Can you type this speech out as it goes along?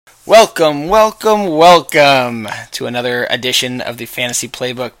Welcome to another edition of the Fantasy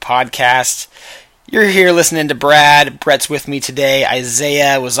Playbook podcast. You're here listening to Brad. Brett's with me today.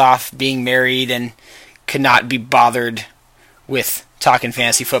 Isaiah was off being married and could not be bothered with talking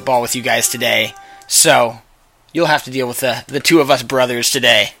fantasy football with you guys today. So, you'll have to deal with the two of us brothers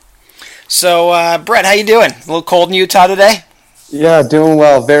today. So, Brett, how you doing? A little cold in Utah today? Yeah, doing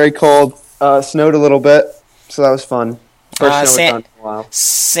well. Very cold. Snowed a little bit, so that was fun. First snow we've done in a while.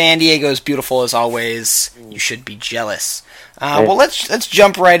 San Diego's beautiful as always. You should be jealous. Well, let's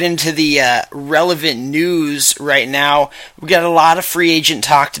jump right into the relevant news right now. We got a lot of free agent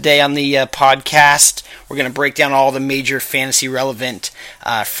talk today on the podcast. We're going to break down all the major fantasy relevant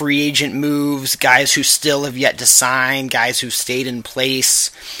free agent moves, guys who still have yet to sign, guys who stayed in place.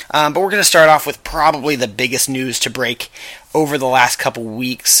 But we're going to start off with probably the biggest news to break over the last couple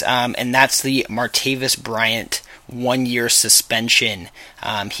weeks, and that's the Martavis Bryant 1-year suspension.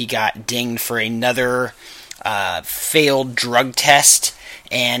 He got dinged for another failed drug test,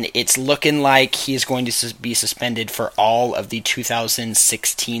 and it's looking like he is going to be suspended for all of the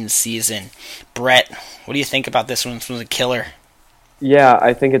 2016 season. Brett, what do you think about this one? This was a killer. Yeah,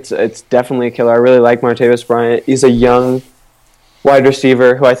 I think it's definitely a killer. I really like Martavis Bryant. He's a young wide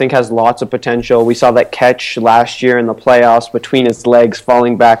receiver who I think has lots of potential. We saw that catch last year in the playoffs between his legs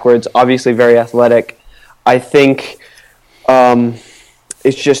falling backwards. Obviously very athletic. I think it's a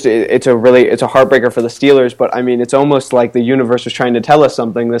heartbreaker for the Steelers, but I mean, it's almost like the universe was trying to tell us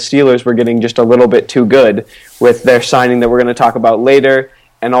something. The Steelers were getting just a little bit too good with their signing that we're going to talk about later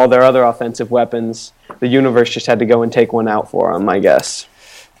and all their other offensive weapons. The universe just had to go and take one out for them, I guess.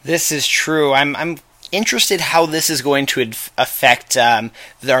 This is true. I'm interested how this is going to affect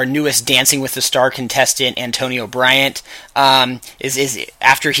our newest Dancing with the Star contestant, Antonio Bryant. Is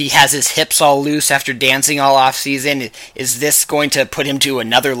after he has his hips all loose after dancing all off season, is this going to put him to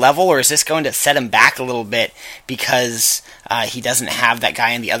another level, or is this going to set him back a little bit because he doesn't have that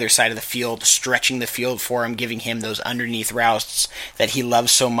guy on the other side of the field stretching the field for him, giving him those underneath routes that he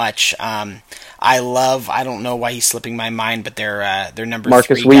loves so much? I don't know why he's slipping my mind, but their number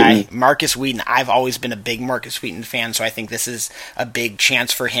Marcus 3 Wheaton. guy, Marcus Wheaton. I've always been a big Marcus Wheaton fan, so I think this is a big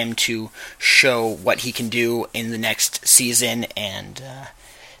chance for him to show what he can do in the next season, and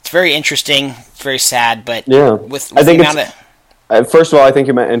it's very interesting. It's very sad, but yeah. First of all, I think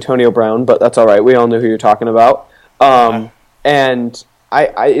you meant Antonio Brown, but that's all right. We all knew who you're talking about. And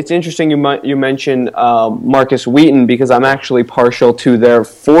it's interesting you mentioned Marcus Wheaton, because I'm actually partial to their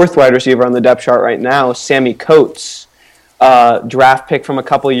fourth wide receiver on the depth chart right now, Sammy Coates. Draft pick from a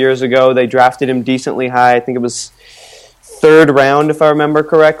couple of years ago. They drafted him decently high. I think it was third round, if I remember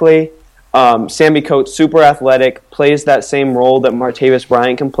correctly. Sammy Coates, super athletic, plays that same role that Martavis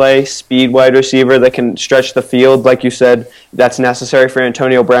Bryant can play, speed wide receiver that can stretch the field. Like you said, that's necessary for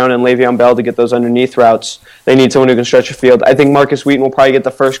Antonio Brown and Le'Veon Bell to get those underneath routes. They need someone who can stretch the field. I think Marcus Wheaton will probably get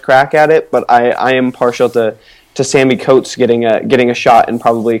the first crack at it, but I am partial to Sammy Coates getting a shot and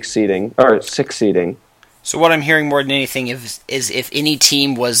probably succeeding. So what I'm hearing more than anything is if any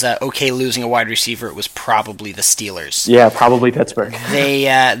team was okay losing a wide receiver, it was probably the Steelers. Yeah, probably Pittsburgh.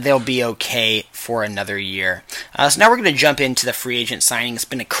 They'll be okay for another year. So now we're going to jump into the free agent signing. It's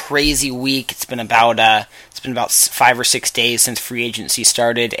been a crazy week. It's been about 5 or 6 days since free agency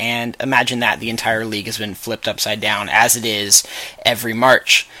started, and imagine that the entire league has been flipped upside down as it is every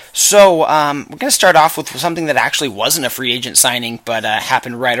March. So we're going to start off with something that actually wasn't a free agent signing, but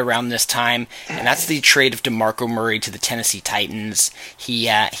happened right around this time, and that's the trade of DeMarco Murray to the Tennessee Titans. He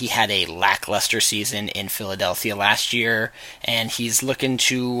had a lackluster season in Philadelphia last year, and he's looking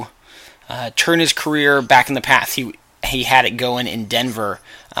to turn his career back in the path he had it going in Denver.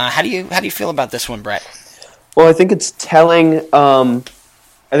 How do you feel about this one, Brett? Well, I think it's telling. What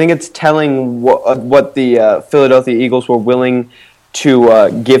the Philadelphia Eagles were willing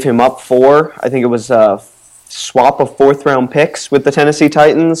to give him up for. I think it was a swap of fourth-round picks with the Tennessee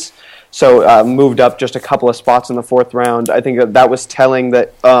Titans. So moved up just a couple of spots in the fourth round. I think that was telling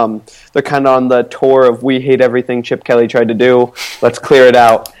that they're kind of on the tour of we hate everything Chip Kelly tried to do. Let's clear it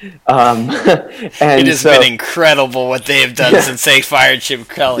out. It has been incredible what they have done since they fired Chip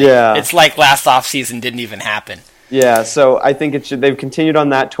Kelly. Yeah. It's like last offseason didn't even happen. Yeah, so I think they've continued on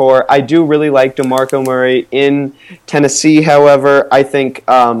that tour. I do really like DeMarco Murray in Tennessee, however. I think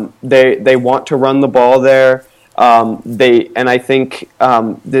they want to run the ball there. I think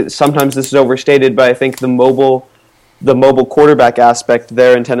sometimes this is overstated, but I think the mobile quarterback aspect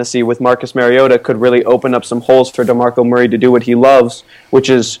there in Tennessee with Marcus Mariota could really open up some holes for DeMarco Murray to do what he loves, which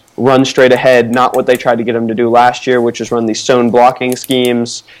is run straight ahead, not what they tried to get him to do last year, which is run these zone blocking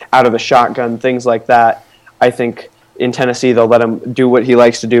schemes out of a shotgun, things like that. I think in Tennessee, they'll let him do what he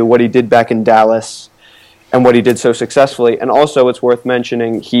likes to do, what he did back in Dallas, and what he did so successfully. And also, it's worth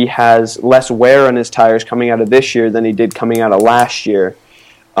mentioning, he has less wear on his tires coming out of this year than he did coming out of last year.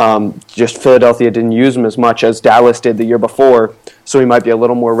 Just Philadelphia didn't use him as much as Dallas did the year before, so he might be a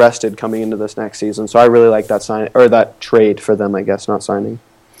little more rested coming into this next season. So I really like that trade for them, I guess, not signing.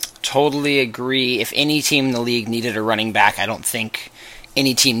 Totally agree. If any team in the league needed a running back, I don't think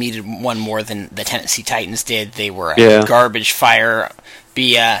any team needed one more than the Tennessee Titans did. They were a garbage fire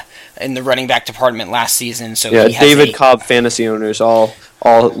in the running back department last season. So David Cobb fantasy owners all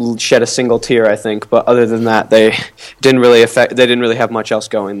shed a single tear, I think. But other than that, they didn't really have much else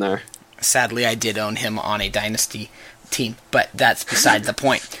going there. Sadly, I did own him on a dynasty team, but that's beside the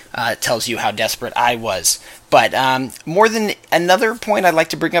point. It tells you how desperate I was. But more than another point I'd like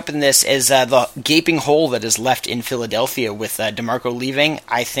to bring up in this is the gaping hole that is left in Philadelphia with DeMarco leaving.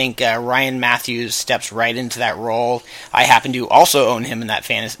 I think Ryan Matthews steps right into that role. I happen to also own him in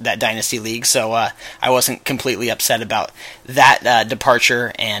that dynasty league, so I wasn't completely upset about that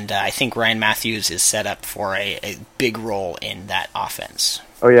departure, and I think Ryan Matthews is set up for a big role in that offense.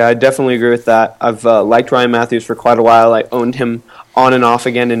 Oh yeah, I definitely agree with that. I've liked Ryan Matthews for quite a while. I owned him on and off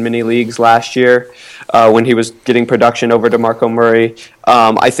again in mini leagues last year when he was getting production over DeMarco Murray.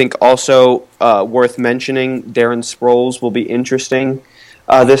 I think also worth mentioning, Darren Sproles will be interesting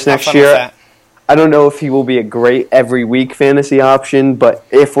this next year. I don't know if he will be a great every week fantasy option, but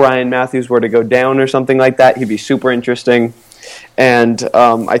if Ryan Matthews were to go down or something like that, he'd be super interesting. And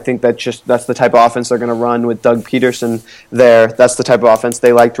I think that's the type of offense they're going to run with Doug Peterson there. That's the type of offense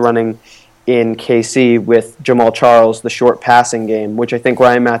they liked running in KC with Jamal Charles, the short passing game, which I think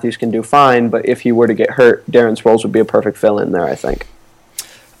Ryan Matthews can do fine, but if he were to get hurt, Darren Sproles would be a perfect fill-in there, I think.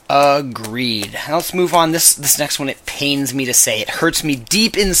 Agreed. Now let's move on. This next one, it pains me to say. It hurts me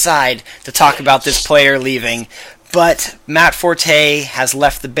deep inside to talk about this player leaving. But Matt Forte has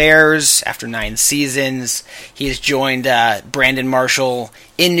left the Bears after 9 seasons. He has joined Brandon Marshall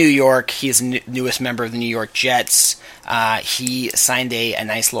in New York. He is the newest member of the New York Jets. He signed a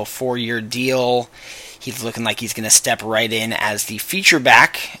nice little 4-year deal. He's looking like he's going to step right in as the feature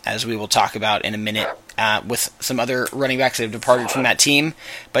back, as we will talk about in a minute, with some other running backs that have departed from that team.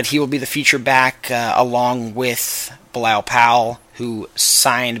 But he will be the feature back along with Bilal Powell, who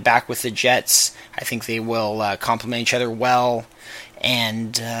signed back with the Jets. I think they will complement each other well,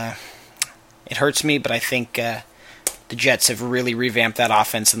 and it hurts me, but I think the Jets have really revamped that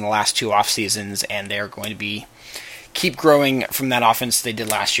offense in the last 2 off seasons, and they are going to keep growing from that offense they did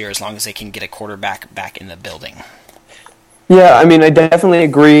last year as long as they can get a quarterback back in the building. Yeah, I mean, I definitely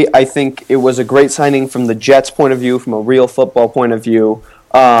agree. I think it was a great signing from the Jets' point of view, from a real football point of view.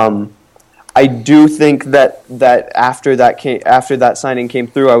 I do think that after that signing came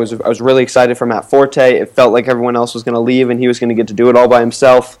through, I was really excited for Matt Forte. It felt like everyone else was going to leave, and he was going to get to do it all by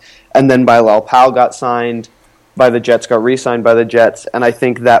himself. And then Bilal Powell got signed by the Jets, got re-signed by the Jets, and I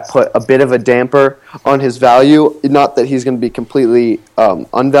think that put a bit of a damper on his value. Not that he's going to be completely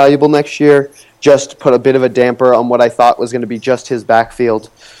unvaluable next year, just put a bit of a damper on what I thought was going to be just his backfield.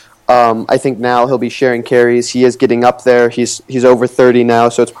 I think now he'll be sharing carries. He is getting up there. He's over 30 now,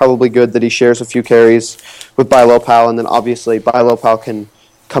 so it's probably good that he shares a few carries with Bilal Powell, and then obviously Bilal Powell can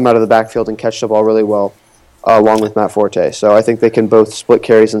come out of the backfield and catch the ball really well, along with Matt Forte. So I think they can both split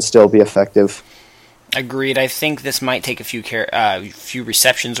carries and still be effective. Agreed. I think this might take a few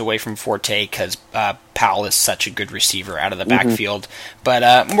receptions away from Forte because Powell is such a good receiver out of the backfield.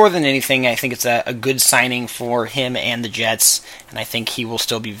 But more than anything, I think it's a good signing for him and the Jets, and I think he will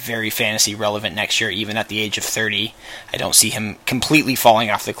still be very fantasy relevant next year, even at the age of 30. I don't see him completely falling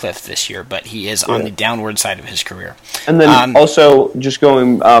off the cliff this year, but he is on the downward side of his career. And then also, just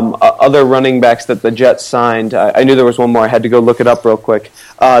going other running backs that the Jets signed, I knew there was one more. I had to go look it up real quick.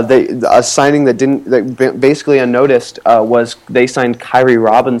 A signing that basically unnoticed was they signed Kyrie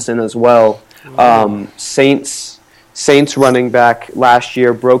Robinson as well. Saints running back last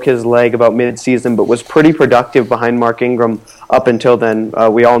year broke his leg about mid-season, but was pretty productive behind Mark Ingram up until then.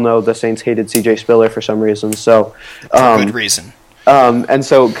 We all know the Saints hated C.J. Spiller for some reason. So, for good reason. And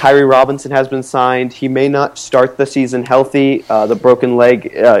so Kyrie Robinson has been signed. He may not start the season healthy. The broken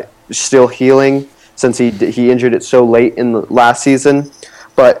leg is still healing since he injured it so late in the last season.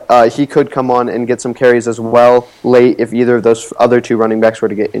 But he could come on and get some carries as well late if either of those other 2 running backs were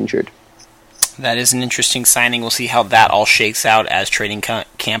to get injured. That is an interesting signing. We'll see how that all shakes out as training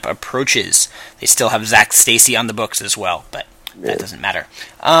camp approaches. They still have Zach Stacy on the books as well, but that doesn't matter.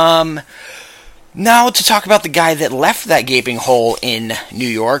 Now to talk about the guy that left that gaping hole in New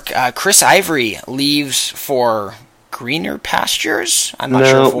York. Chris Ivory leaves for greener pastures. I'm not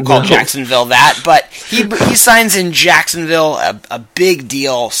sure if we'll call Jacksonville that, but he signs in Jacksonville, a big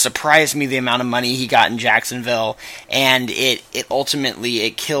deal. Surprised me the amount of money he got in Jacksonville, and it ultimately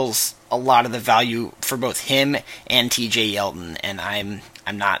kills a lot of the value for both him and TJ Yeldon, and I'm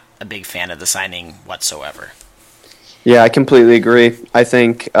not a big fan of the signing whatsoever. Yeah, I completely agree. I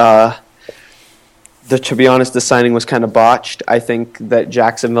think to be honest, the signing was kind of botched. I think that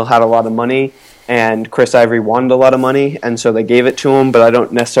Jacksonville had a lot of money, and Chris Ivory wanted a lot of money, and so they gave it to him, but I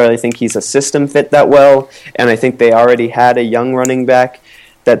don't necessarily think he's a system fit that well, and I think they already had a young running back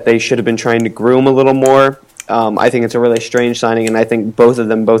that they should have been trying to groom a little more. I think it's a really strange signing, and I think both of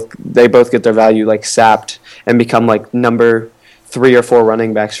them both get their value like sapped and become like number 3 or 4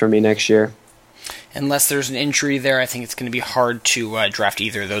 running backs for me next year. Unless there's an injury there, I think it's going to be hard to draft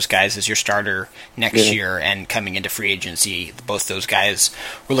either of those guys as your starter next year. And coming into free agency, both those guys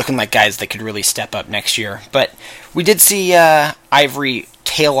were looking like guys that could really step up next year. But we did see Ivory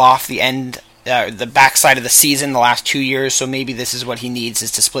tail off the backside of the season the last 2 years, so maybe this is what he needs,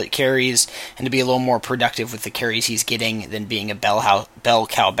 is to split carries and to be a little more productive with the carries he's getting than being a bell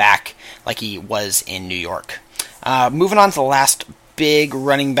cow back like he was in New York. Moving on to the last big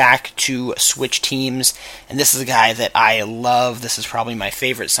running back to switch teams, and this is a guy that I love. This is probably my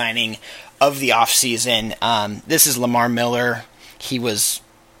favorite signing of the offseason. This is Lamar Miller. He was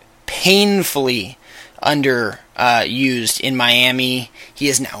painfully underused in Miami. He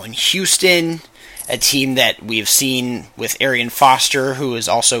is now in Houston, a team that we've seen with Arian Foster, who is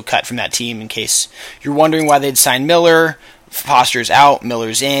also cut from that team, in case you're wondering why they'd sign Miller. Foster's out,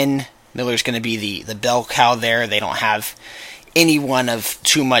 Miller's in. Miller's going to be the bell cow there. They don't have anyone of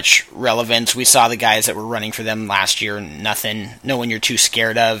too much relevance. We saw the guys that were running for them last year, no one you're too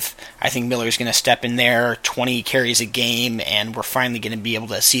scared of. I think Miller's going to step in there, 20 carries a game, and we're finally going to be able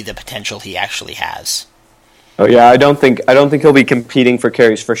to see the potential he actually has. Oh yeah, I don't think he'll be competing for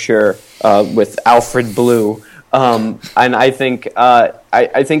carries for sure with Alfred Blue. And I think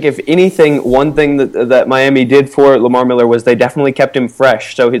if anything, one thing that Miami did for Lamar Miller was they definitely kept him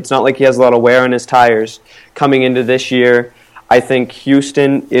fresh. So it's not like he has a lot of wear on his tires coming into this year. I think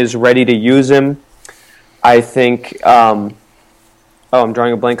Houston is ready to use him. I think I'm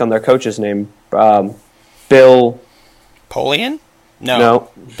drawing a blank on their coach's name. Bill Polian? No.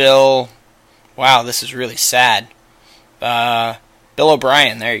 Bill. Wow, this is really sad. Bill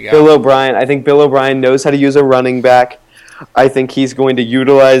O'Brien, there you go. Bill O'Brien. I think Bill O'Brien knows how to use a running back. I think he's going to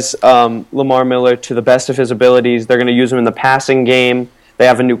utilize Lamar Miller to the best of his abilities. They're going to use him in the passing game. They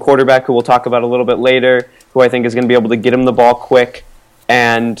have a new quarterback who we'll talk about a little bit later, who I think is going to be able to get him the ball quick.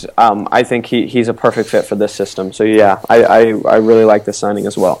 And I think he's a perfect fit for this system. So, yeah, I really like this signing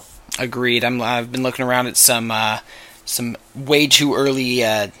as well. Agreed. I've been looking around at some way too early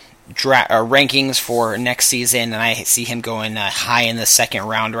rankings for next season, and I see him going high in the second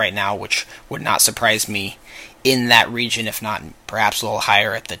round right now, which would not surprise me in that region, if not perhaps a little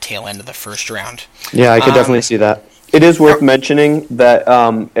higher at the tail end of the first round. Yeah, I could definitely see that. It is worth mentioning that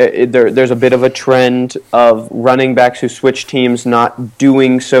there's a bit of a trend of running backs who switch teams not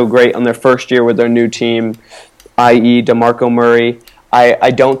doing so great on their first year with their new team, i.e. DeMarco Murray.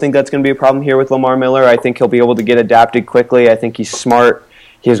 I don't think that's going to be a problem here with Lamar Miller. I think he'll be able to get adapted quickly. I think he's smart.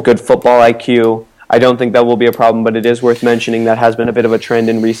 He has good football IQ. I don't think that will be a problem, but it is worth mentioning that has been a bit of a trend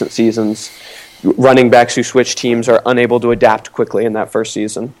in recent seasons. Running backs who switch teams are unable to adapt quickly in that first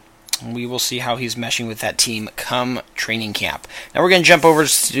season. We will see how he's meshing with that team come training camp. Now we're going to jump over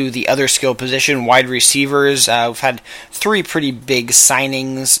to the other skill position, wide receivers. We've had 3 pretty big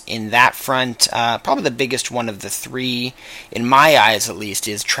signings in that front. Probably the biggest one of the 3, in my eyes at least,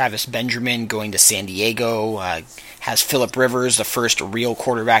 is Travis Benjamin going to San Diego. Has Phillip Rivers, the first real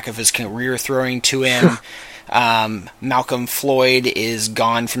quarterback of his career, throwing to him. Malcolm Floyd is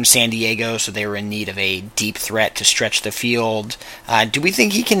gone from San Diego, so they were in need of a deep threat to stretch the field. Do we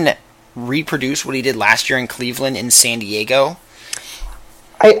think he can reproduce what he did last year in Cleveland in San Diego?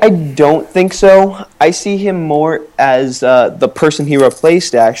 I don't think so. I see him more as the person he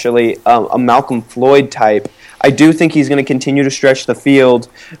replaced, actually, a Malcolm Floyd type. I do think he's going to continue to stretch the field,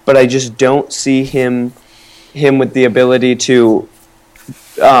 but I just don't see him with the ability to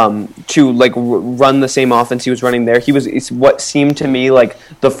run the same offense he was running there. It's what seemed to me like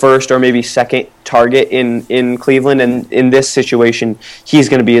the first or maybe second target in Cleveland, and in this situation, he's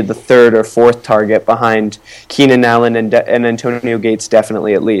going to be the third or fourth target behind Keenan Allen and Antonio Gates,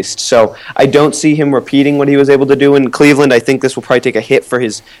 definitely at least. So I don't see him repeating what he was able to do in Cleveland. I think this will probably take a hit for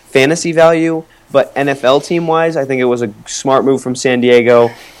his fantasy value. But NFL team-wise, I think it was a smart move from San Diego.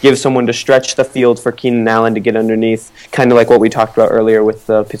 Give someone to stretch the field for Keenan Allen to get underneath, kind of like what we talked about earlier with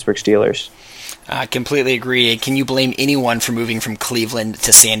the Pittsburgh Steelers. Completely agree. Can you blame anyone for moving from Cleveland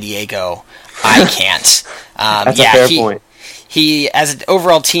to San Diego? I can't. That's a fair point. He, as an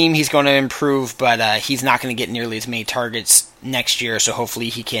overall team, he's going to improve, but he's not going to get nearly as many targets next year, so hopefully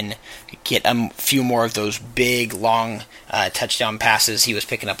he can get a few more of those big, long touchdown passes he was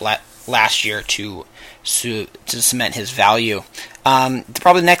picking up last year to cement his value.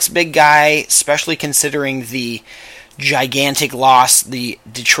 Probably the next big guy, especially considering the gigantic loss the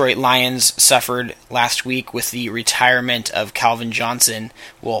Detroit Lions suffered last week with the retirement of Calvin Johnson,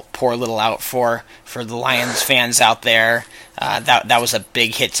 will pour a little out for the Lions fans out there. That was a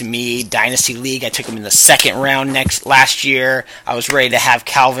big hit to me. Dynasty League, I took him in the second round last year. I was ready to have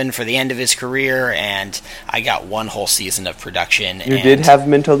Calvin for the end of his career, and I got one whole season of production. You did have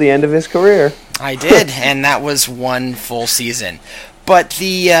him until the end of his career. I did, and that was one full season. But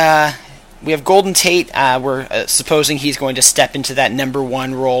we have Golden Tate. We're supposing he's going to step into that number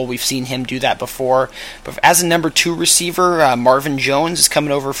one role. We've seen him do that before. But as a number two receiver, Marvin Jones is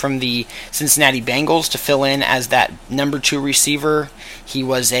coming over from the Cincinnati Bengals to fill in as that number two receiver. He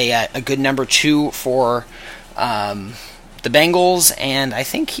was a good number two for the Bengals, and I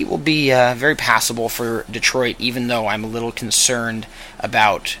think he will be very passable for Detroit, even though I'm a little concerned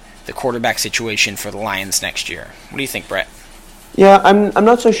about the quarterback situation for the Lions next year. What do you think, Brett? Yeah, I'm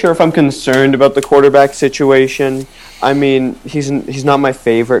not so sure if I'm concerned about the quarterback situation. I mean, he's not my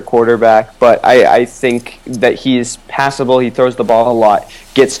favorite quarterback, but I think that he's passable. He throws the ball a lot,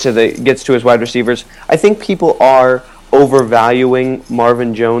 gets to his wide receivers. I think people are overvaluing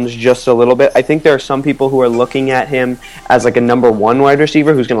Marvin Jones just a little bit. I think there are some people who are looking at him as like a number one wide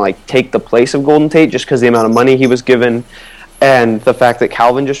receiver who's going to like take the place of Golden Tate just because the amount of money he was given and the fact that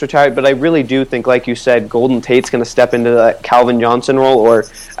Calvin just retired. But I really do think, like you said, Golden Tate's going to step into that Calvin Johnson role, or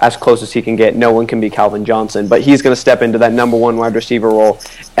as close as he can get. No one can be Calvin Johnson, but he's going to step into that number one wide receiver role,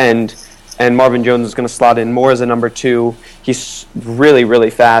 and Marvin Jones is going to slot in more as a number two. He's really, really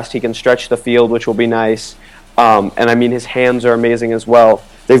fast. He can stretch the field, which will be nice. And I mean, his hands are amazing as well.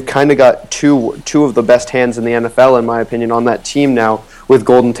 They've kind of got two of the best hands in the NFL, in my opinion, on that team now with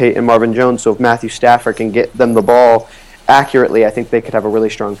Golden Tate and Marvin Jones. So if Matthew Stafford can get them the ball accurately, I think they could have a really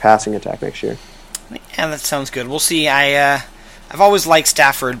strong passing attack next year. Yeah, that sounds good. We'll see. I've always liked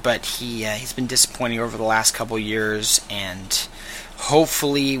Stafford, but he's been disappointing over the last couple years, and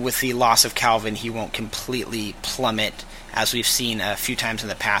hopefully with the loss of Calvin, he won't completely plummet, as we've seen a few times in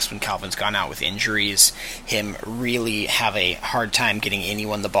the past when Calvin's gone out with injuries, him really have a hard time getting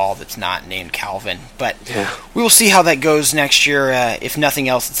anyone the ball that's not named Calvin. But we will see how that goes next year. If nothing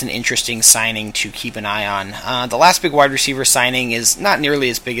else, it's an interesting signing to keep an eye on. The last big wide receiver signing is not nearly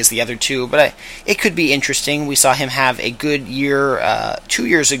as big as the other two, but it could be interesting. We saw him have a good year 2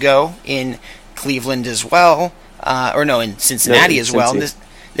 years ago in Cleveland as well, in Cincinnati as well.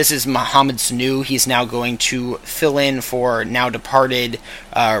 This is Mohamed Sanu. He's now going to fill in for now departed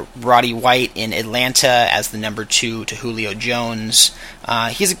Roddy White in Atlanta as the number two to Julio Jones.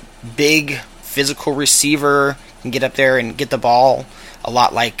 He's a big physical receiver, can get up there and get the ball a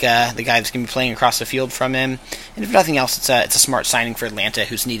lot like the guy that's going to be playing across the field from him. And if nothing else, it's a smart signing for Atlanta,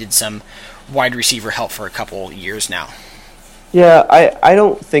 who's needed some wide receiver help for a couple years now. Yeah, I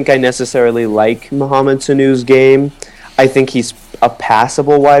don't think I necessarily like Mohamed Sanu's game. I think he's a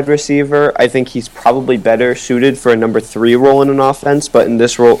passable wide receiver. I think he's probably better suited for a number three role in an offense, but in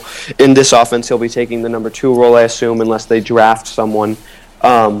this offense, he'll be taking the number two role, I assume, unless they draft someone.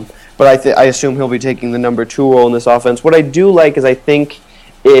 But I assume he'll be taking the number two role in this offense. What I do like is I think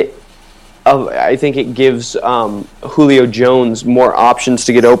it gives Julio Jones more options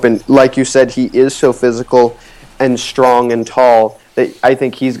to get open. Like you said, he is so physical and strong and tall that I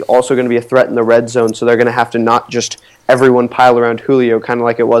think he's also going to be a threat in the red zone, so they're going to have to not just everyone pile around Julio, kind of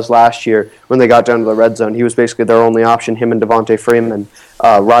like it was last year when they got down to the red zone. He was basically their only option. Him and Devontae Freeman,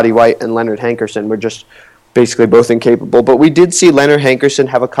 Roddy White, and Leonard Hankerson were just basically both incapable. But we did see Leonard Hankerson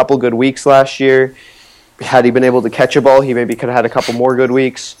have a couple good weeks last year. Had he been able to catch a ball, he maybe could have had a couple more good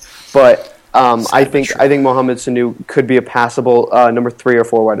weeks. But I think Mohamed Sanu could be a passable number 3 or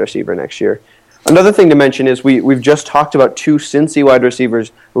 4 wide receiver next year. Another thing to mention is we've just talked about 2 Cincy wide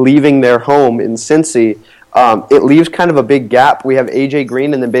receivers leaving their home in Cincy. It leaves kind of a big gap. We have A.J.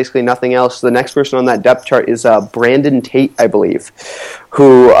 Green and then basically nothing else. The next person on that depth chart is Brandon Tate, I believe,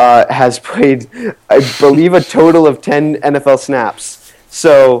 who has played, I believe, a total of 10 NFL snaps.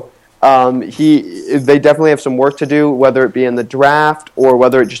 So they definitely have some work to do, whether it be in the draft or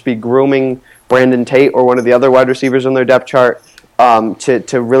whether it just be grooming Brandon Tate or one of the other wide receivers on their depth chart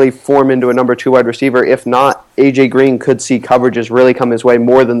to really form into a number 2 wide receiver. If not, A.J. Green could see coverages really come his way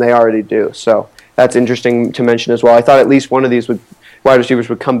more than they already do. So that's interesting to mention as well. I thought at least one of these would wide receivers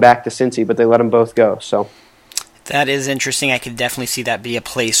would come back to Cincy, but they let them both go. So that is interesting. I could definitely see that be a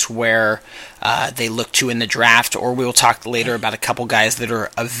place where they look to in the draft, or we'll talk later about a couple guys that are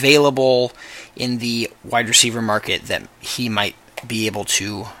available in the wide receiver market that they might be able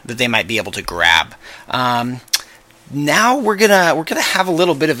to grab. Now we're gonna have a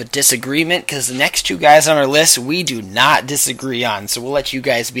little bit of a disagreement because the next two guys on our list we do not disagree on. So we'll let you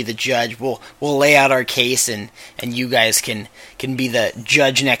guys be the judge. We'll lay out our case and you guys can be the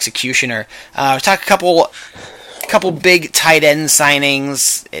judge and executioner. Talk a couple big tight end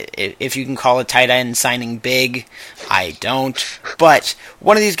signings, if you can call a tight end signing big. I don't. But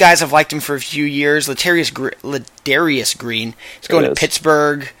one of these guys, I've liked him for a few years. Ladarius Green. He's going to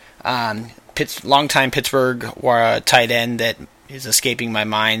Pittsburgh. Longtime Pittsburgh tight end that is escaping my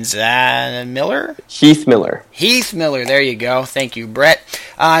mind. Heath Miller. There you go. Thank you, Brett.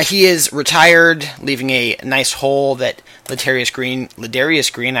 He is retired, leaving a nice hole that Ladarius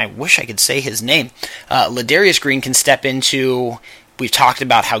Green, I wish I could say his name. Ladarius Green can step into. We've talked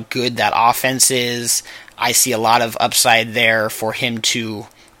about how good that offense is. I see a lot of upside there for him to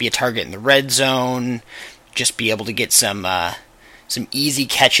be a target in the red zone, just be able to get some easy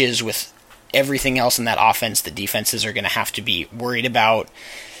catches with everything else in that offense that defenses are going to have to be worried about.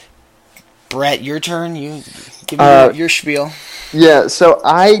 Brett, your turn. You give me your spiel. Yeah, so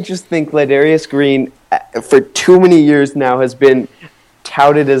I just think Ladarius Green, for too many years now, has been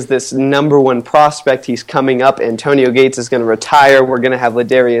touted as this number one prospect. He's coming up. Antonio Gates is going to retire. We're going to have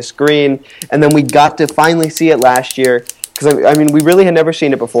Ladarius Green. And then we got to finally see it last year. Because, we really had never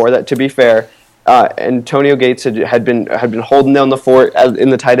seen it before, that, to be fair. Antonio Gates had been holding down the fort in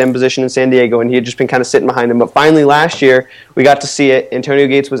the tight end position in San Diego, and he had just been kind of sitting behind him. But finally, last year, we got to see it. Antonio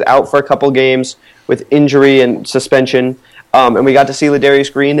Gates was out for a couple games with injury and suspension, and we got to see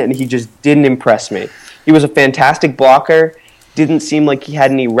Ladarius Green, and he just didn't impress me. He was a fantastic blocker. Didn't seem like he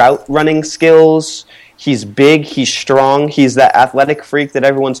had any route running skills. He's big. He's strong. He's that athletic freak that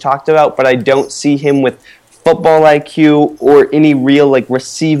everyone's talked about, but I don't see him with football IQ or any real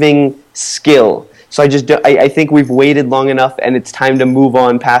receiving skill. So I think we've waited long enough, and it's time to move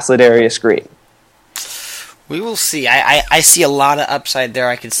on past Ladarius Green. We will see. I see a lot of upside there.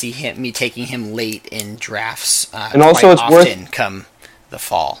 I could see me taking him late in drafts. And also, come the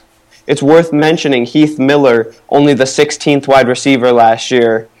fall. It's worth mentioning Heath Miller, only the 16th wide receiver last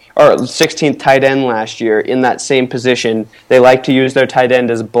year, or 16th tight end last year in that same position. They like to use their tight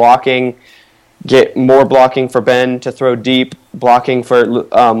end as blocking. Get more blocking for Ben to throw deep, blocking for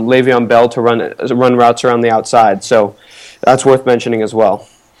Le'Veon Bell to run routes around the outside. So that's worth mentioning as well.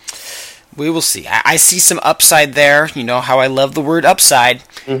 We will see. I see some upside there. You know how I love the word upside.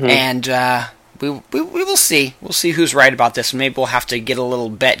 Mm-hmm. And we will see. We'll see who's right about this. Maybe we'll have to get a little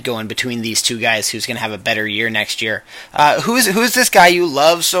bet going between these two guys who's going to have a better year next year. Who's this guy you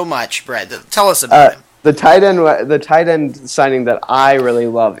love so much, Brett? Tell us about him. The tight end signing that I really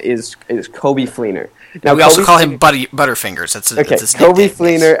love is Coby Fleener. Now, we also call him Butterfingers. That's his Coby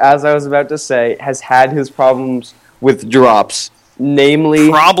Fleener, as I was about to say, has had his problems with drops. Namely,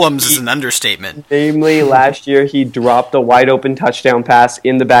 problems is an understatement. Namely, last year he dropped a wide open touchdown pass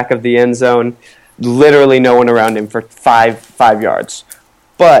in the back of the end zone. Literally no one around him for five yards.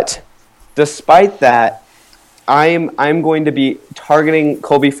 But despite that, I'm going to be targeting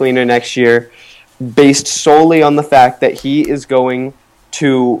Coby Fleener next year, based solely on the fact that he's going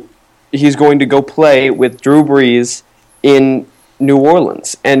to go play with Drew Brees in New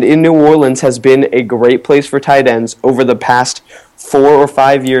Orleans. And in New Orleans has been a great place for tight ends over the past 4 or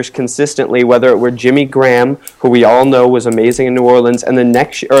 5 years consistently, whether it were Jimmy Graham, who we all know was amazing in New Orleans, and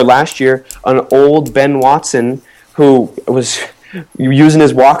last year, an old Ben Watson, who was using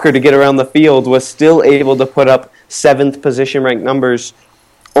his walker to get around the field, was still able to put up 7th position ranked numbers,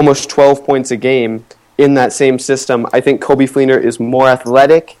 almost 12 points a game in that same system. I think Coby Fleener is more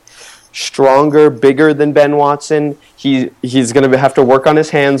athletic, stronger, bigger than Ben Watson. He's going to have to work on his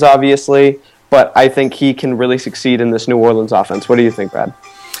hands, obviously, but I think he can really succeed in this New Orleans offense. What do you think, Brad?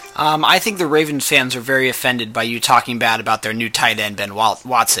 I think the Ravens fans are very offended by you talking bad about their new tight end, Ben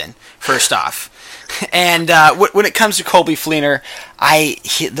Watson, first off. And when it comes to Coby Fleener,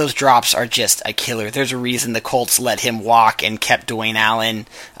 those drops are just a killer. There's a reason the Colts let him walk and kept Dwayne Allen.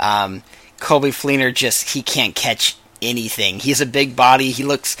 Coby Fleener he can't catch anything. He's a big body. He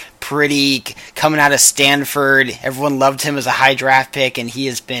looks pretty. Coming out of Stanford, everyone loved him as a high draft pick, and he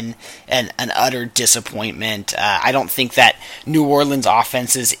has been an utter disappointment. I don't think that New Orleans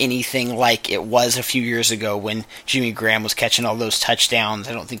offense is anything like it was a few years ago when Jimmy Graham was catching all those touchdowns.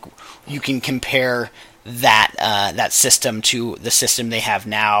 I don't think you can compare that system to the system they have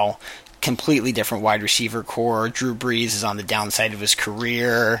now. completely different wide receiver core. Drew Brees is on the downside of his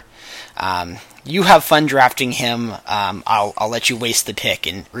career. You have fun drafting him. I'll let you waste the pick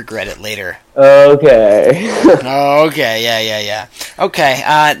and regret it later. Okay. Okay, yeah. Okay,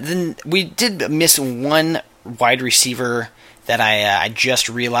 then we did miss one wide receiver that I just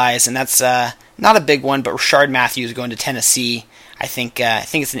realized, and that's not a big one, but Rashard Matthews going to Tennessee. I think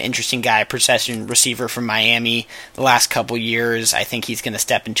it's an interesting guy, possession receiver from Miami the last couple years. I think he's going to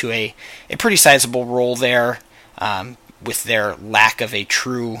step into a pretty sizable role there with their lack of a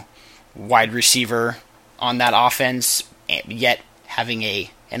true wide receiver on that offense, yet having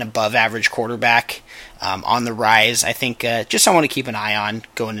an above-average quarterback on the rise. I think just someone to keep an eye on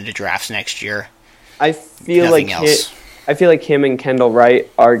going into drafts next year. I feel like him and Kendall Wright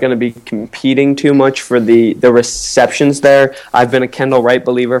are going to be competing too much for the receptions there. I've been a Kendall Wright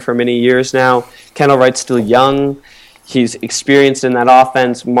believer for many years now. Kendall Wright's still young. He's experienced in that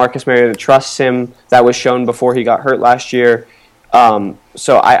offense. Marcus Mariota trusts him. That was shown before he got hurt last year.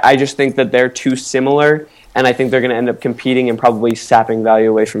 So I just think that they're too similar, and I think they're going to end up competing and probably sapping value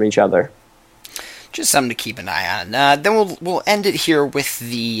away from each other. Just something to keep an eye on. Then we'll end it here with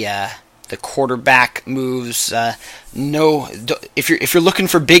the quarterback moves. If you're looking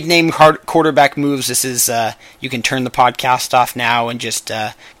for big name quarterback moves, this is you can turn the podcast off now and just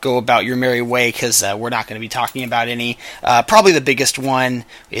go about your merry way, because we're not going to be talking about any. Probably the biggest one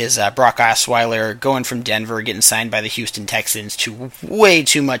is Brock Osweiler going from Denver, getting signed by the Houston Texans to way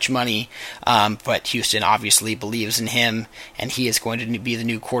too much money, but Houston obviously believes in him, and he is going to be the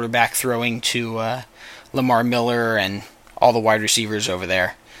new quarterback, throwing to Lamar Miller and all the wide receivers over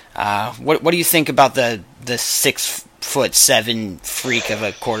there. What do you think about the 6'7" freak of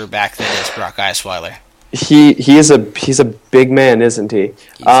a quarterback that is Brock Osweiler? He's a big man, isn't he?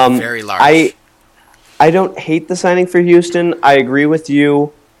 He's very large. I don't hate the signing for Houston. I agree with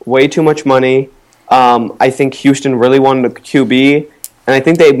you. Way too much money. I think Houston really wanted a QB, and I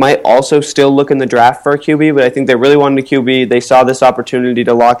think they might also still look in the draft for a QB, but I think they really wanted a QB. They saw this opportunity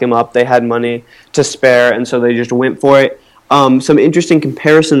to lock him up. They had money to spare, and so they just went for it. Some interesting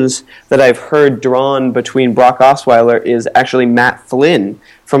comparisons that I've heard drawn between Brock Osweiler is actually Matt Flynn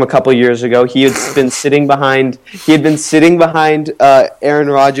from a couple years ago. He had been sitting behind Aaron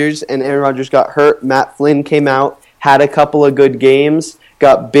Rodgers, and Aaron Rodgers got hurt. Matt Flynn came out, had a couple of good games,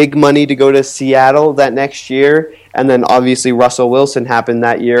 got big money to go to Seattle that next year, and then obviously Russell Wilson happened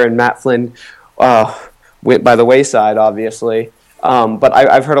that year, and Matt Flynn went by the wayside, obviously. But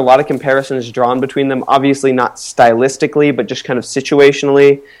I've heard a lot of comparisons drawn between them, obviously not stylistically, but just kind of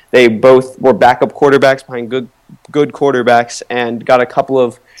situationally. They both were backup quarterbacks behind good quarterbacks and got a couple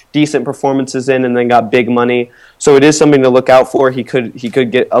of decent performances in and then got big money. So it is something to look out for. He could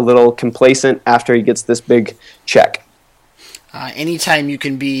get a little complacent after he gets this big check. Anytime you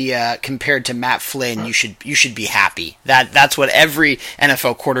can be compared to Matt Flynn, you should be happy. That's what every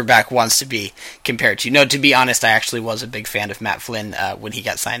NFL quarterback wants to be compared to. No, to be honest, I actually was a big fan of Matt Flynn when he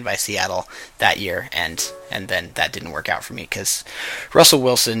got signed by Seattle that year, and then that didn't work out for me because Russell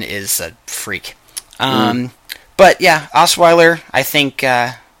Wilson is a freak. But yeah, Osweiler, I think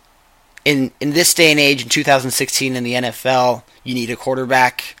in this day and age, in 2016 in the NFL, you need a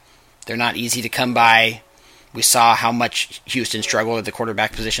quarterback. They're not easy to come by. We saw how much Houston struggled at the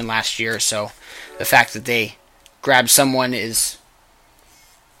quarterback position last year, so the fact that they grabbed someone is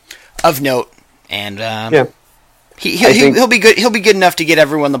of note. And he'll be good. He'll be good enough to get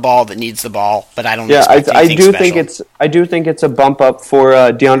everyone the ball that needs the ball. But I don't. Yeah, I do think it's a bump up for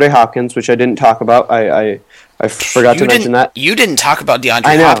DeAndre Hopkins, which I didn't talk about. I forgot to mention that. You didn't talk about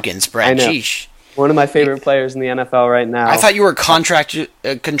DeAndre Hopkins, Brett. I know. Sheesh. One of my favorite players in the NFL right now. I thought you were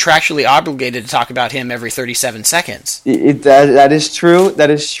contractually obligated to talk about him every 37 seconds. That is true. That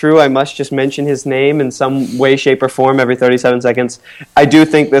is true. I must just mention his name in some way, shape, or form every 37 seconds. I do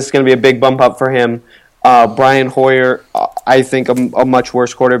think this is going to be a big bump up for him. Brian Hoyer, I think a much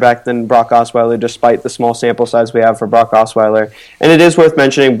worse quarterback than Brock Osweiler, despite the small sample size we have for Brock Osweiler. And it is worth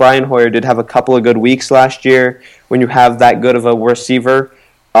mentioning, Brian Hoyer did have a couple of good weeks last year. When you have that good of a receiver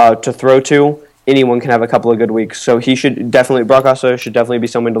to throw to, anyone can have a couple of good weeks. So Brock Osweiler should definitely be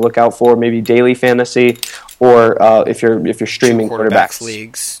someone to look out for, maybe daily fantasy, or if you're streaming quarterbacks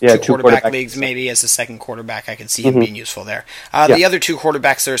leagues. Yeah, two quarterback leagues, maybe as a second quarterback. I could see him being useful there. The other two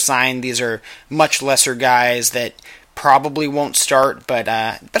quarterbacks that are signed, these are much lesser guys that probably won't start, but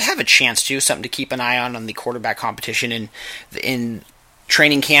have a chance to. Something to keep an eye on the quarterback competition in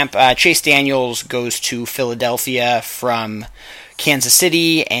training camp. Chase Daniels goes to Philadelphia from Kansas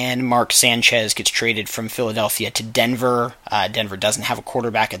City, and Mark Sanchez gets traded from Philadelphia to Denver. Denver doesn't have a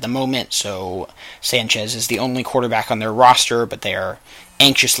quarterback at the moment, so Sanchez is the only quarterback on their roster, but they are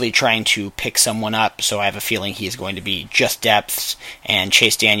anxiously trying to pick someone up, so I have a feeling he is going to be just depths, and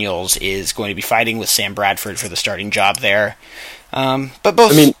Chase Daniels is going to be fighting with Sam Bradford for the starting job there. But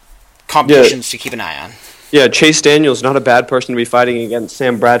both competitions to keep an eye on. Yeah, Chase Daniels, not a bad person to be fighting against.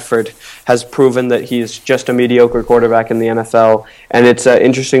 Sam Bradford has proven that he's just a mediocre quarterback in the NFL, and it's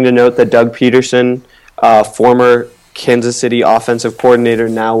interesting to note that Doug Peterson, former Kansas City offensive coordinator,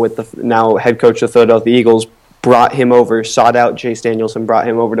 now head coach of the Philadelphia Eagles, brought him over, sought out Chase Daniels, and brought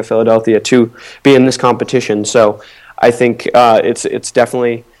him over to Philadelphia to be in this competition. So I think it's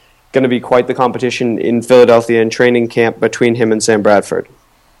definitely going to be quite the competition in Philadelphia in training camp between him and Sam Bradford.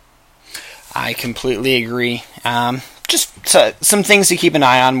 I completely agree. Just some things to keep an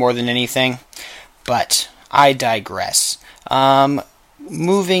eye on more than anything, but I digress. Let's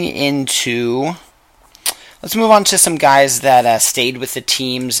move on to some guys that stayed with the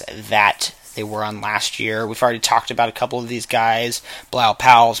teams that they were on last year. We've already talked about a couple of these guys. Bilal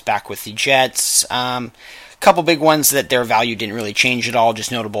Powell's back with the Jets. A couple big ones that their value didn't really change at all.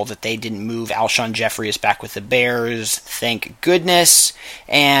 Just notable that they didn't move. Alshon Jeffrey is back with the Bears. Thank goodness.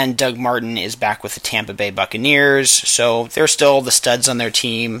 And Doug Martin is back with the Tampa Bay Buccaneers. So they're still the studs on their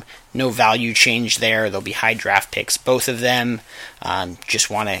team. No value change there. They'll be high draft picks, both of them. Just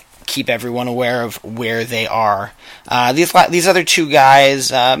want to keep everyone aware of where they are. These other two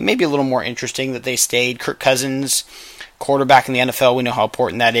guys, maybe a little more interesting that they stayed. Kirk Cousins, quarterback in the NFL. We know how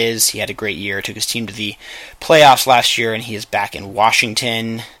important that is. He had a great year, took his team to the playoffs last year, and he is back in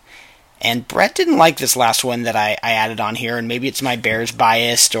Washington. And Brett didn't like this last one that I added on here, and maybe it's my Bears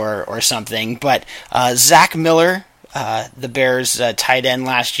biased or something, but Zach Miller, the Bears tight end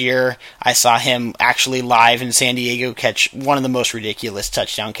last year, I saw him actually live in San Diego catch one of the most ridiculous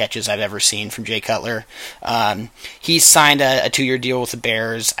touchdown catches I've ever seen from Jay Cutler. He signed a 2-year deal with the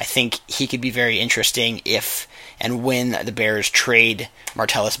Bears. I think he could be very interesting if and when the Bears trade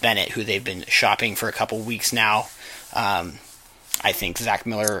Martellus Bennett, who they've been shopping for a couple weeks now. I think Zach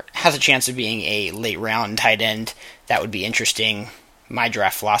Miller has a chance of being a late-round tight end. That would be interesting. My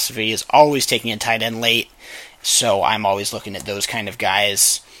draft philosophy is always taking a tight end late, so I'm always looking at those kind of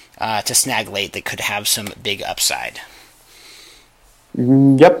guys to snag late that could have some big upside.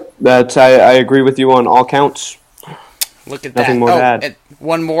 Yep, I agree with you on all counts. Look at Nothing that. More to add.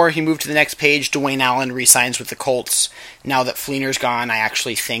 One more. He moved to the next page. Dwayne Allen re-signs with the Colts. Now that Fleener's gone, I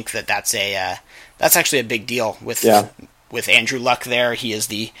actually think that's actually a big deal with Andrew Luck there. He is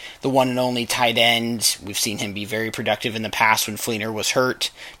the one and only tight end. We've seen him be very productive in the past when Fleener was hurt.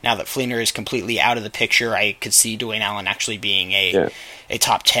 Now that Fleener is completely out of the picture, I could see Dwayne Allen actually being a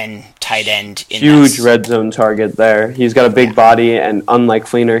top 10 tight end. Huge red zone target there. He's got a big body, and unlike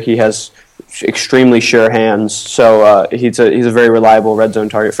Fleener, he has extremely sure hands. So he's a very reliable red zone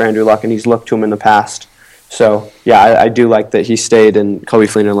target for Andrew Luck, and he's looked to him in the past. So, yeah, I do like that he stayed and Coby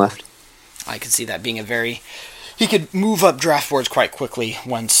Fleener left. I could see that being he could move up draft boards quite quickly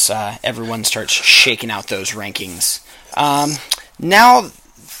once everyone starts shaking out those rankings. Now,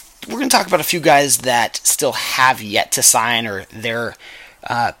 we're going to talk about a few guys that still have yet to sign, or their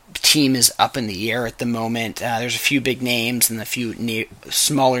team is up in the air at the moment. There's a few big names and a few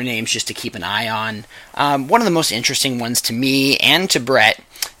smaller names just to keep an eye on. One of the most interesting ones to me and to Brett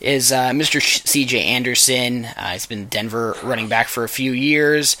is Mr. C.J. Anderson. He's been Denver running back for a few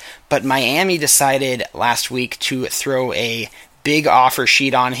years, but Miami decided last week to throw a big offer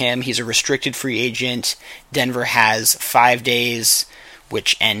sheet on him. He's a restricted free agent. Denver has 5 days,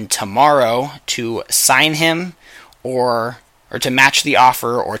 which end tomorrow, to sign him or to match the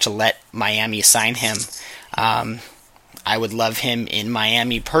offer or to let Miami sign him. I would love him in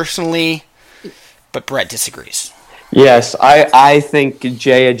Miami personally, but Brett disagrees. Yes, I think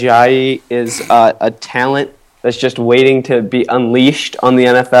Jay Ajayi is a talent that's just waiting to be unleashed on the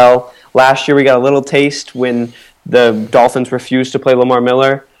NFL. Last year we got a little taste when the Dolphins refused to play Lamar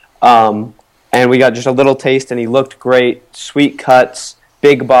Miller, and we got just a little taste, and he looked great. Sweet cuts,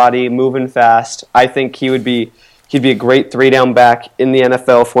 big body, moving fast. I think he'd be a great 3-down back in the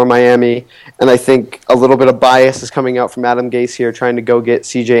NFL for Miami, and I think a little bit of bias is coming out from Adam Gase here, trying to go get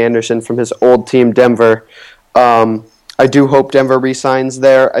C.J. Anderson from his old team, Denver. I do hope Denver re-signs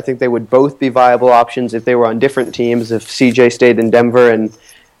there. I think they would both be viable options if they were on different teams. If C.J. stayed in Denver and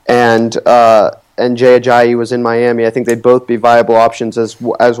Jay Ajayi was in Miami, I think they'd both be viable options as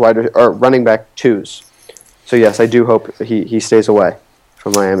wide or running back twos. So yes, I do hope he stays away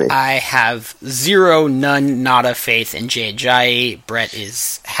from Miami. I have none, nada faith in Jay Ajayi. Brett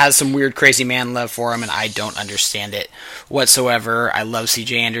has some weird, crazy man love for him, and I don't understand it whatsoever. I love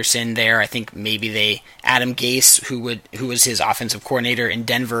C.J. Anderson there. I think maybe Adam Gase, who was his offensive coordinator in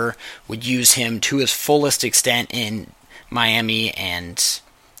Denver, would use him to his fullest extent in Miami, and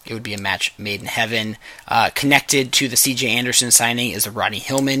it would be a match made in heaven. Connected to the C.J. Anderson signing is Rodney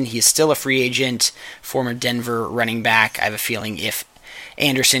Hillman. He is still a free agent, former Denver running back. I have a feeling if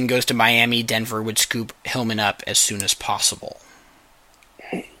Anderson goes to Miami, Denver would scoop Hillman up as soon as possible.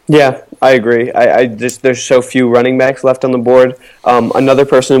 Yeah, I agree. I just there's so few running backs left on the board. Another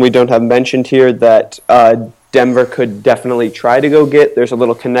person we don't have mentioned here that Denver could definitely try to go get. There's a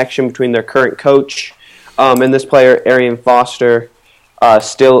little connection between their current coach and this player, Arian Foster,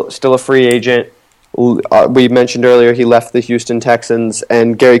 still a free agent. We mentioned earlier he left the Houston Texans,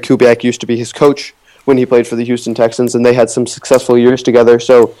 and Gary Kubiak used to be his coach when he played for the Houston Texans, and they had some successful years together.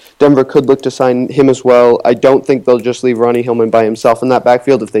 So Denver could look to sign him as well. I don't think they'll just leave Ronnie Hillman by himself in that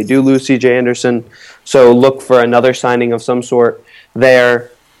backfield if they do lose C.J. Anderson. So look for another signing of some sort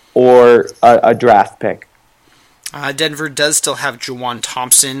there or a draft pick. Denver does still have Juwan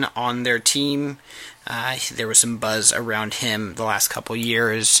Thompson on their team. There was some buzz around him the last couple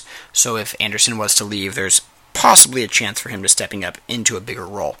years, so if Anderson was to leave, there's possibly a chance for him to stepping up into a bigger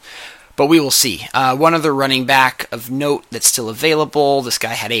role. But we will see. One other running back of note that's still available. This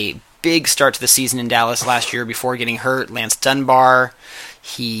guy had a big start to the season in Dallas last year before getting hurt. Lance Dunbar.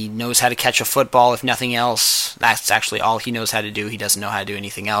 He knows how to catch a football, if nothing else. That's actually all he knows how to do. He doesn't know how to do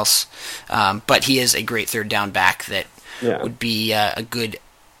anything else. But he is a great third down back that would be a good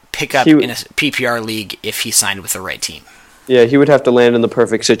pickup in a PPR league if he signed with the right team. Yeah, he would have to land in the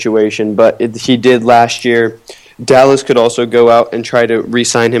perfect situation, but he did last year. Dallas could also go out and try to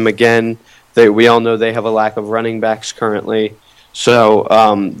re-sign him again. We all know they have a lack of running backs currently, so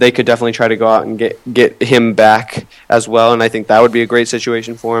they could definitely try to go out and get him back as well, and I think that would be a great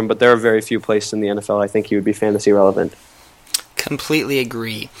situation for him, but there are very few places in the NFL I think he would be fantasy relevant. Completely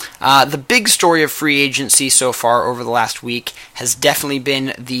agree. The big story of free agency so far over the last week has definitely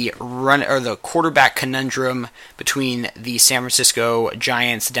been the quarterback conundrum between the San Francisco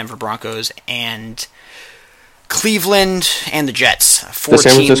Giants, Denver Broncos, and Cleveland and the Jets. The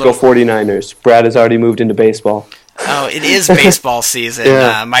San Francisco 49ers. Brad has already moved into baseball. Oh, it is baseball season.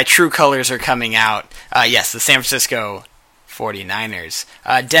 Yeah. My true colors are coming out. Yes, the San Francisco 49ers.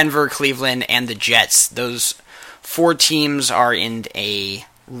 Denver, Cleveland, and the Jets. Those four teams are in a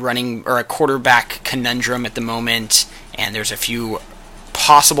quarterback conundrum at the moment, and there's a few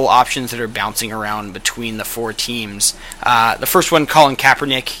possible options that are bouncing around between the four teams. The first one, Colin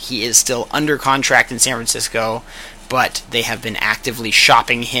Kaepernick, he is still under contract in San Francisco, but they have been actively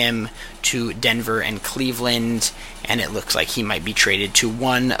shopping him to Denver and Cleveland, and it looks like he might be traded to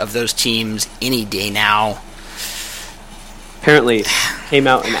one of those teams any day now. Apparently came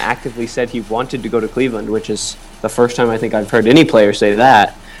out and actively said he wanted to go to Cleveland, which is the first time I think I've heard any player say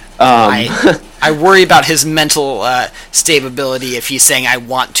that. I worry about his mental stability if he's saying, I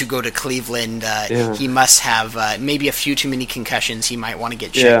want to go to Cleveland. He must have maybe a few too many concussions. He might want to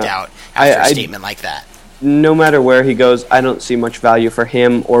get checked out after a statement like that. No matter where he goes, I don't see much value for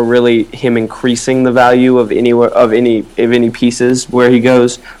him or really him increasing the value of any pieces where he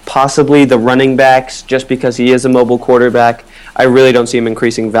goes. Possibly the running backs, just because he is a mobile quarterback. I really don't see him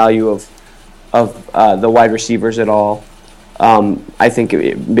increasing value of the wide receivers at all. I think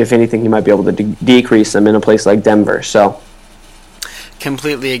if anything, he might be able to decrease them in a place like Denver. So,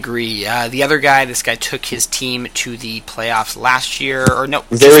 completely agree. The other guy, this guy took his team to the playoffs last year, or no,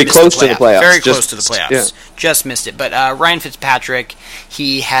 very close to the playoffs. Very close to the playoffs. Just missed it. But Ryan Fitzpatrick,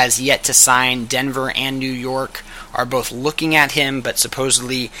 he has yet to sign. Denver and New York are both looking at him, but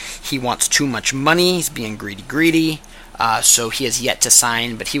supposedly he wants too much money. He's being greedy. So he has yet to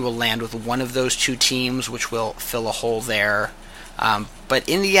sign, but he will land with one of those two teams, which will fill a hole there. But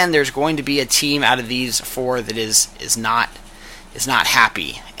in the end, there's going to be a team out of these four that is not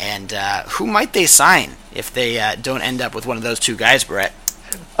happy. And who might they sign if they don't end up with one of those two guys, Brett?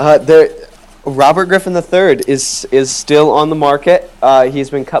 Robert Griffin III is still on the market.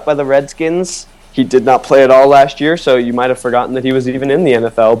 He's been cut by the Redskins. He did not play at all last year, so you might have forgotten that he was even in the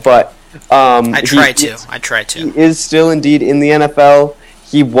NFL. But I try to. He is still indeed in the NFL.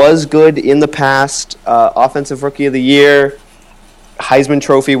 He was good in the past. Offensive Rookie of the Year, Heisman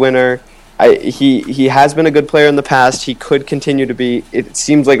Trophy winner. He has been a good player in the past. He could continue to be. It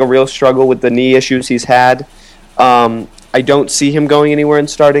seems like a real struggle with the knee issues he's had. I don't see him going anywhere and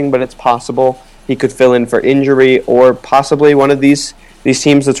starting, but it's possible he could fill in for injury, or possibly one of these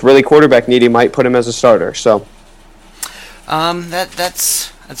teams that's really quarterback needy might put him as a starter. So,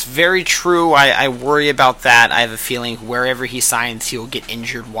 that's very true. I worry about that. I have a feeling wherever he signs, he will get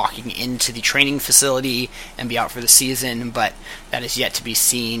injured walking into the training facility and be out for the season, but that is yet to be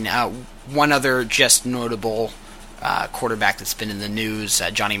seen. One other just notable quarterback that's been in the news.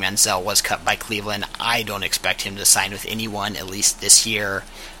 Johnny Manziel was cut by Cleveland. I don't expect him to sign with anyone, at least this year.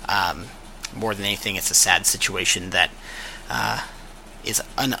 More than anything, it's a sad situation that is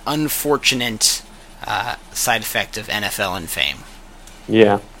an unfortunate side effect of NFL and fame.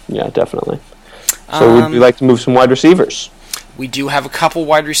 Yeah, definitely. So would you like to move some wide receivers? We do have a couple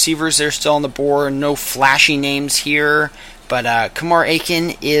wide receivers. They're still on the board. No flashy names here. But Kamar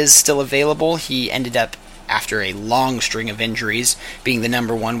Aiken is still available. He ended up, after a long string of injuries, being the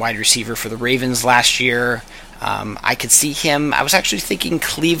number one wide receiver for the Ravens last year. I could see him. I was actually thinking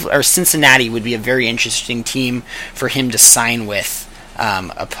Cleveland or Cincinnati would be a very interesting team for him to sign with,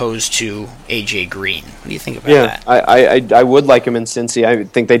 opposed to AJ Green. What do you think about that? I would like him in Cincy. I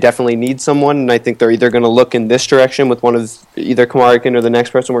think they definitely need someone, and I think they're either going to look in this direction with one of either Kamar Aiken or the next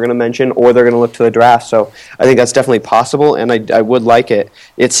person we're going to mention, or they're going to look to the draft. So I think that's definitely possible, and I would like it.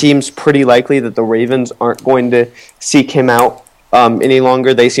 It seems pretty likely that the Ravens aren't going to seek him out any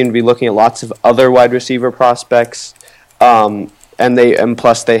longer. They seem to be looking at lots of other wide receiver prospects, and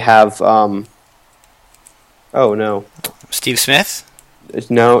plus they have Steve Smith?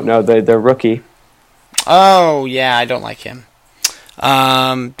 No, they're rookie. Oh yeah, I don't like him.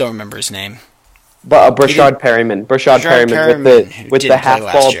 Don't remember his name. But Brashad Perryman with the half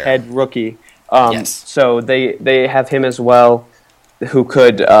bald head rookie. Yes. So they have him as well, who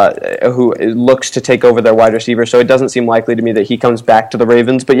looks to take over their wide receiver. So it doesn't seem likely to me that he comes back to the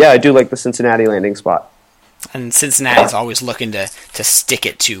Ravens. But yeah, I do like the Cincinnati landing spot. And Cincinnati's always looking to stick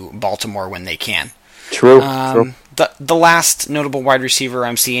it to Baltimore when they can. True. The last notable wide receiver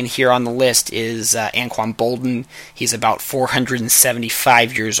I'm seeing here on the list is Anquan Boldin. He's about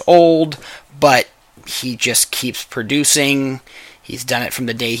 475 years old, but he just keeps producing. He's done it from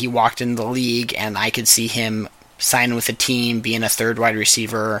the day he walked into the league, and I could see him signing with a team, being a third wide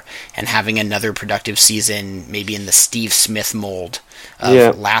receiver, and having another productive season, maybe in the Steve Smith mold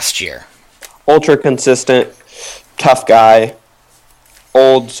of last year. Ultra consistent, tough guy.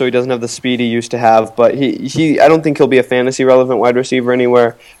 Old, so he doesn't have the speed he used to have, but I don't think he'll be a fantasy relevant wide receiver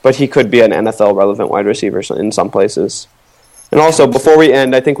anywhere, but he could be an NFL relevant wide receiver in some places. And also, before we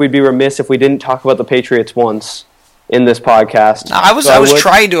end, I think we'd be remiss if we didn't talk about the Patriots once in this podcast. No, I was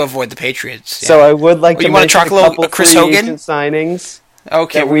trying to avoid the Patriots. Yeah. So I would like to mention talk a little Chris Hogan signings.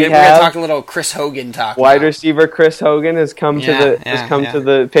 Okay, we're going to talk a little Chris Hogan talk. Wide receiver Chris Hogan has come to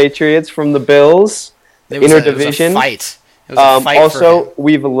the Patriots from the Bills. Interdivision fight. Also,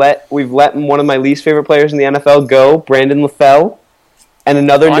 we've let one of my least favorite players in the NFL go, Brandon LaFell, and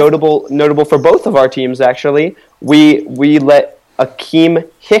another notable for both of our teams. Actually, we let Akeem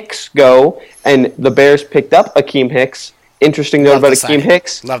Hicks go, and the Bears picked up Akeem Hicks. Interesting note about Akeem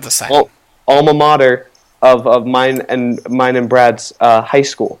Hicks. Love the sign. Alma mater of mine and Brad's high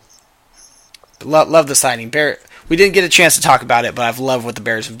school. Love the signing. We didn't get a chance to talk about it, but I've loved what the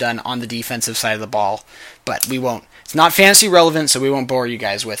Bears have done on the defensive side of the ball. But we won't. It's not fantasy relevant, so we won't bore you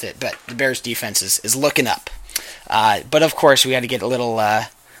guys with it. But the Bears' defense is looking up. But of course, we had to get a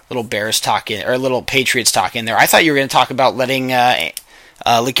little Bears talk in, or a little Patriots talk in there. I thought you were going to talk about letting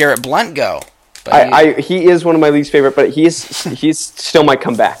LeGarrette Blount go. But he is one of my least favorite, but he's still might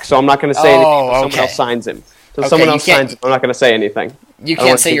come back. So I'm not going to say anything until someone else signs him. So someone else signs him, I'm not going to say anything. You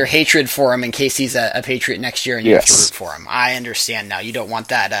can't say your hatred for him in case he's a Patriot next year and you have to root for him. I understand now. You don't want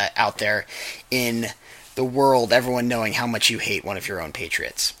that out there in the world, everyone knowing how much you hate one of your own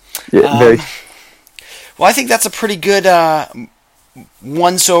Patriots. Yeah, well, I think that's a pretty good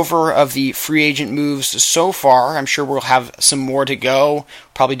once-over of the free agent moves so far. I'm sure we'll have some more to go.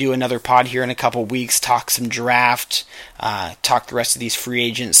 Probably do another pod here in a couple weeks, talk some draft, talk the rest of these free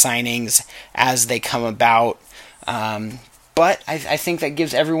agent signings as they come about. But I think that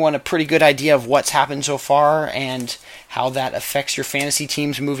gives everyone a pretty good idea of what's happened so far and how that affects your fantasy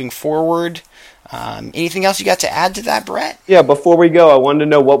teams moving forward. Anything else you got to add to that, Brett? Yeah, before we go, I wanted to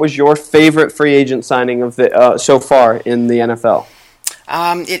know what was your favorite free agent signing of the so far in the NFL?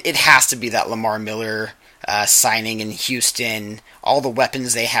 It has to be that Lamar Miller signing in Houston. All the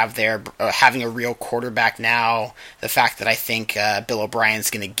weapons they have there, having a real quarterback now, the fact that I think Bill O'Brien's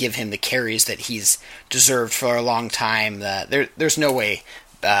going to give him the carries that he's deserved for a long time. There's no way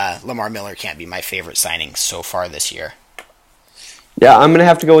Lamar Miller can't be my favorite signing so far this year. Yeah, I'm going to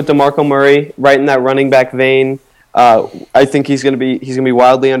have to go with DeMarco Murray, right in that running back vein. I think he's going to be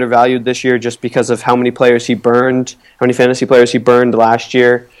wildly undervalued this year just because of how many fantasy players he burned last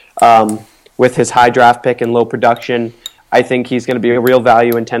year with his high draft pick and low production. I think he's going to be a real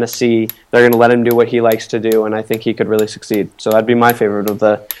value in Tennessee. They're going to let him do what he likes to do, and I think he could really succeed. So that'd be my favorite of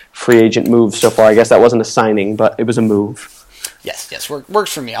the free agent moves so far. I guess that wasn't a signing, but it was a move. Yes,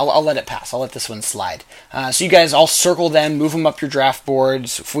 works for me. I'll let it pass. I'll let this one slide. So you guys all circle them, move them up your draft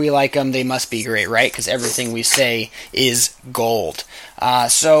boards. If we like them, they must be great, right? Because everything we say is gold.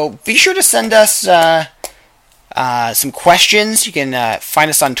 So be sure to send us some questions. You can find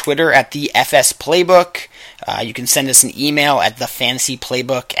us on Twitter at the FS Playbook. You can send us an email at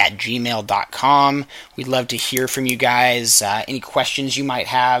thefantasyplaybook@gmail.com. We'd love to hear from you guys. Any questions you might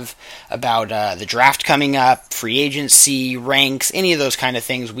have about the draft coming up, free agency, ranks, any of those kind of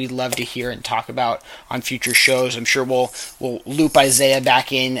things, we'd love to hear and talk about on future shows. I'm sure we'll loop Isaiah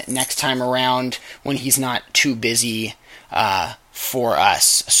back in next time around when he's not too busy for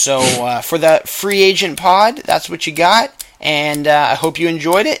us. So for the free agent pod, that's what you got, and I hope you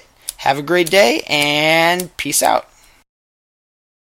enjoyed it. Have a great day, and peace out.